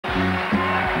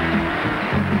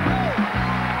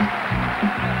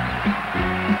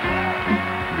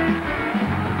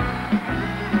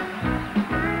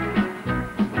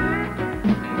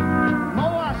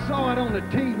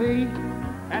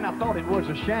thought it was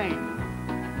a shame.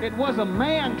 It was a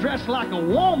man dressed like a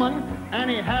woman, and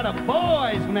he had a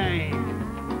boy's name.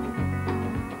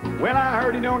 Well, I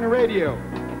heard it on the radio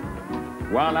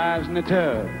while I was in the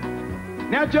tub.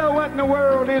 Now, Joe, what in the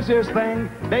world is this thing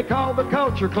they call the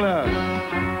Culture Club?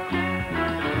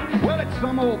 Well, it's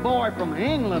some old boy from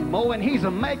England, Moe, and he's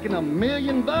a-making $1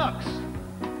 million.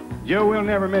 Joe will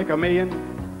never make $1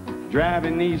 million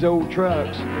driving these old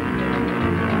trucks.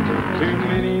 Too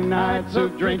many nights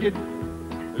of drinking,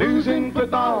 losing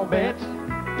football bets.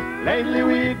 Lately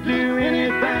we'd do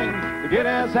anything to get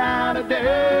us out of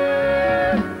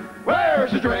debt.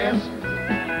 Where's the dress?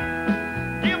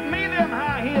 Give me them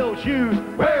high-heel shoes.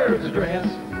 Where's the dress?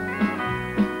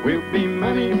 We'll be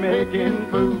money-making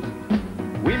fools.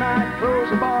 We might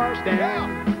close the bar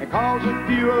stand and cause a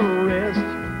few arrests.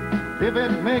 If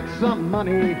it makes some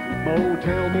money, Moe,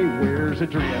 tell me where's the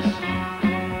dress.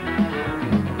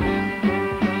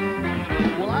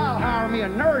 Well, I'll hire me a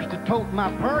nurse to tote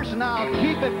my purse, and I'll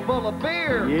keep it full of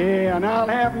beer. Yeah, and I'll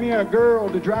have me a girl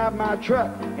to drive my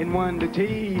truck and one to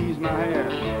tease my hair.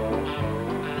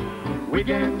 We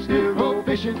can still go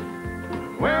fishing,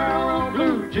 wear our old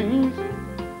blue jeans.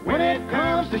 When it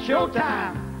comes to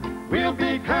showtime, we'll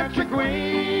be country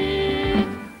queens.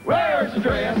 Where's the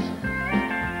dress?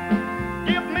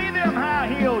 Give me them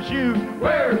high-heel shoes.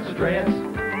 Where's the dress?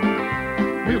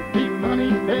 We'll be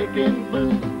money-making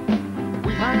fools.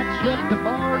 We might shut the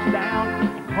bars down,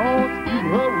 cause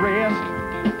you arrest.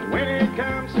 When it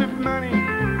comes to money,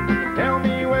 tell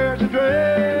me where's the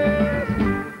dress?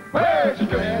 Where's the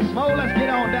dress? Moe, let's get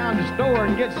on down to the store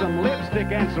and get some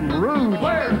lipstick and some rouge.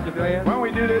 Where's the dress? When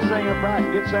we do this thing up right,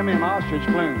 get some of them ostrich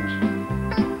plumes.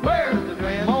 Where's the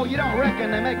dress? Moe, you don't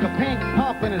reckon they make a pink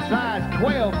pump in a size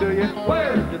 12, do you?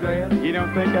 Where's the dress? You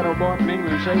don't think that old boy from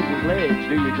England shaves his legs,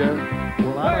 do you, Joe?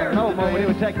 Well, I don't know, Moe, but it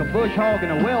would take a bush hog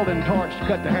and a welding torch to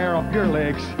cut the hair off your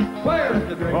legs. Where's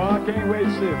the dress? Oh, I can't wait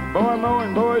to see it. Boy Moe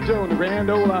and Boy Joe in the Grand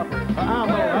Ole Opry. Moe,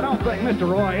 I don't think Mr.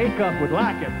 Roy Acuff would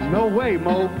like it. No way,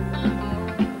 Moe.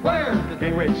 Where's the dress?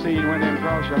 Can't wait to see you when them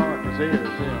cross your heart was ears.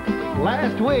 Yeah.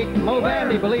 Last week, Moe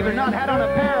Bandy, believe it or not, had on a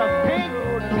pair of pink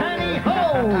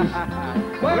pantyhose.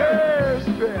 Where's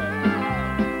the dress?